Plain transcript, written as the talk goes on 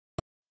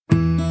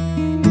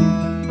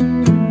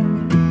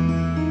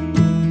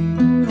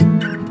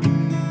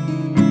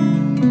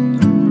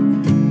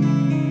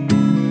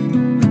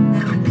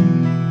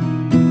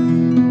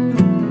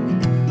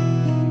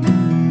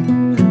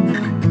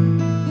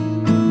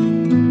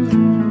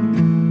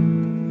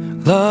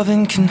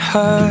Loving can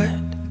hurt.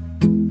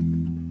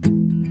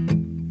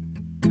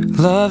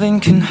 Loving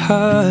can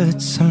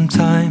hurt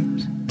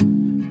sometimes,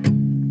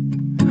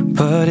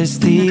 but it's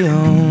the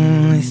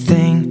only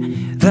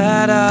thing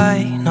that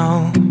I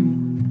know.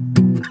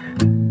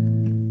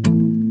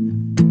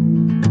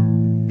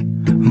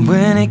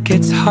 When it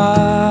gets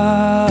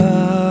hard,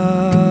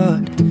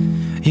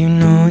 you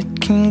know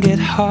it can get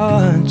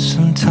hard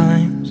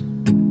sometimes.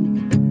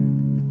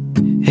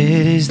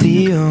 It is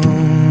the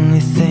only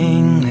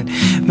thing that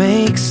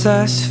makes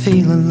us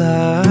feel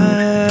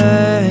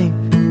alive.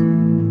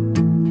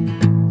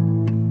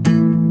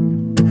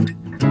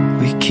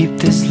 We keep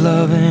this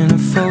love in a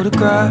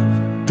photograph.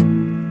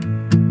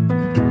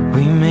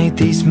 We made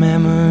these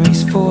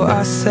memories for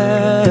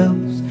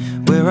ourselves,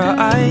 where our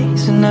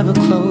eyes are never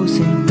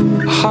closing,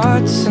 our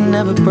hearts are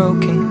never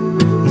broken,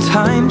 and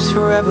time's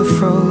forever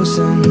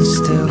frozen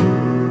still.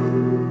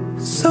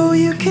 So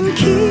you can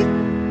keep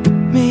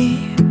me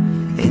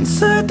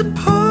inside the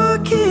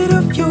pocket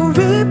of your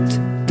ripped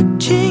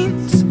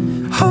jeans,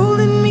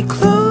 holding me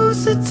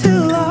closer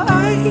till our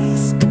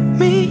eyes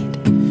meet.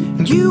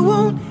 You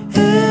won't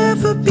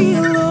ever be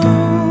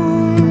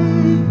alone.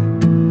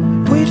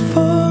 Wait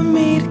for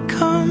me to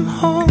come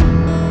home.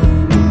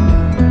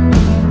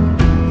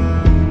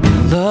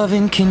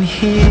 Loving can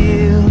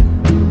heal.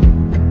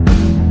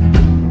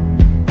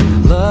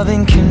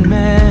 Loving can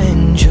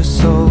mend your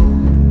soul.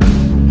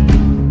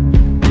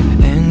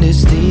 And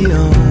it's the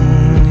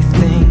only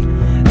thing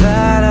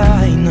that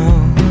I know.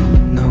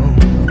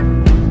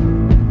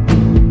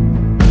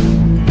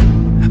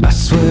 I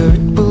swear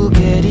it will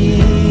get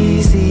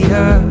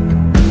easier.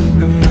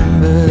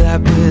 Remember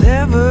that with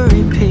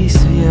every piece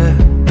of you.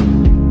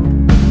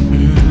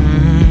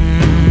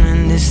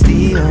 And it's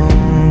the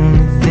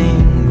only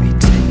thing we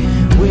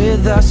take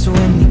with us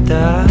when we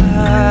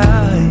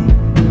die.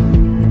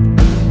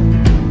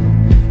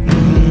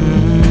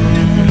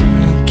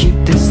 We keep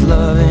this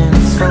love in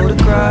its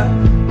photograph.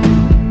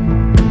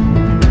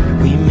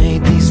 We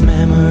made these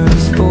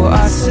memories for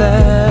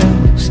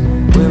ourselves,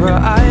 where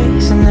our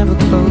eyes are never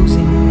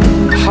closing,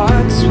 our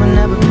hearts were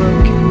never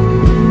broken,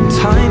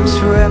 time's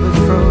forever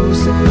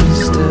frozen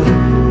still.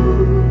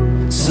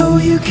 So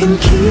you can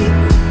keep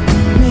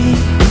me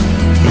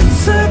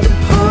inside the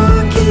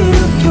pocket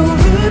of your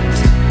ripped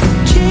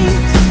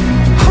jeans,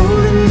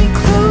 holding me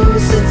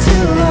closer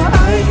till our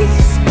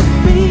eyes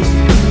meet.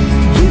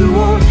 You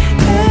won't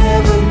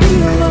ever be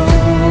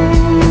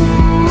alone.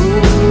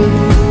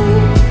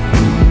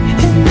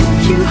 And if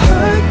you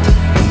hurt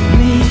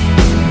me,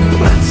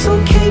 that's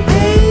okay,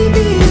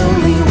 baby.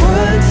 Only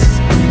words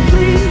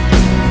bleed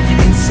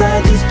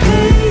inside these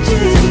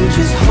pages. You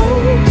just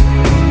hold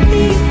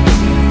me.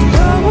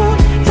 I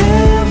won't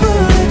ever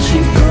let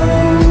you go.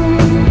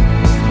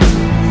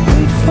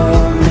 Wait for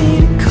me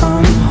to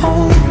come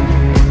home.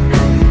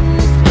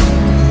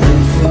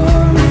 Wait for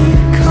me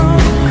to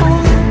come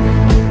home.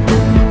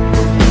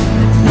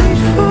 Wait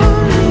for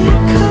me to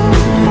come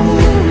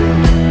home.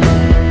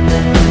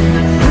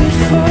 Wait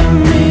for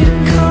me to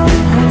come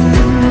home.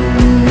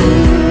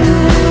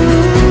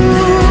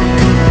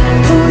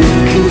 Oh, you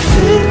can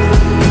fit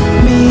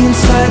me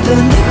inside the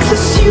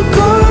necklace you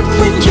got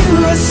when you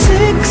were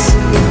 16,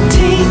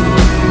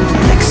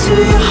 next to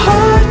your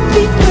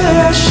heartbeat where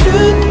I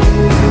should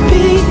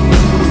be.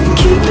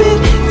 Keep it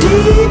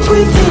deep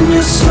within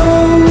your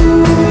soul.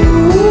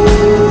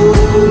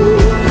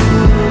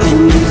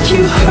 And if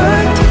you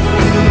hurt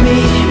me,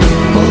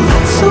 well,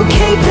 that's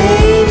okay,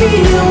 baby.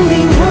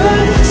 Only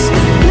words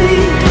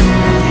bleed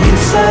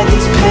inside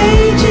these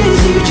pages.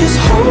 You just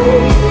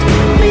hold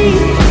me.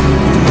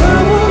 I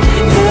won't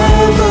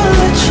ever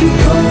let you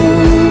go.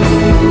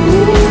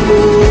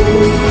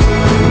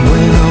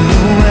 When I'm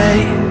away,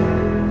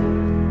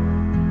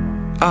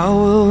 I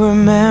will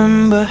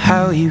remember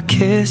how you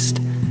kissed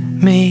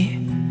me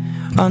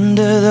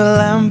under the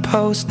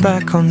lamppost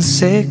back on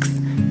 6th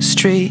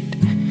Street,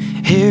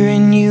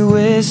 hearing you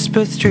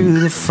whisper through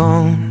the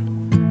phone.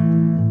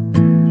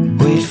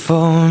 Wait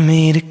for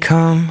me to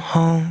come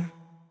home.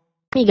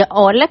 Amiga,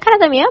 olha a cara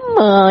da minha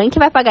mãe que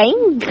vai pagar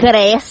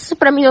ingresso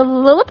pra mim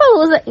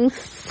Lollapalooza em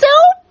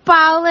São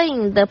Paulo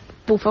ainda.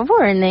 Por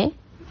favor, né?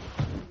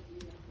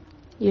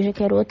 E eu já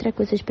quero outra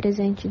coisa de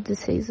presente de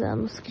 16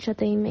 anos que já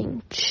tenho em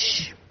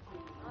mente.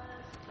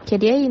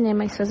 Queria ir, né?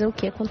 Mas fazer o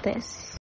que acontece?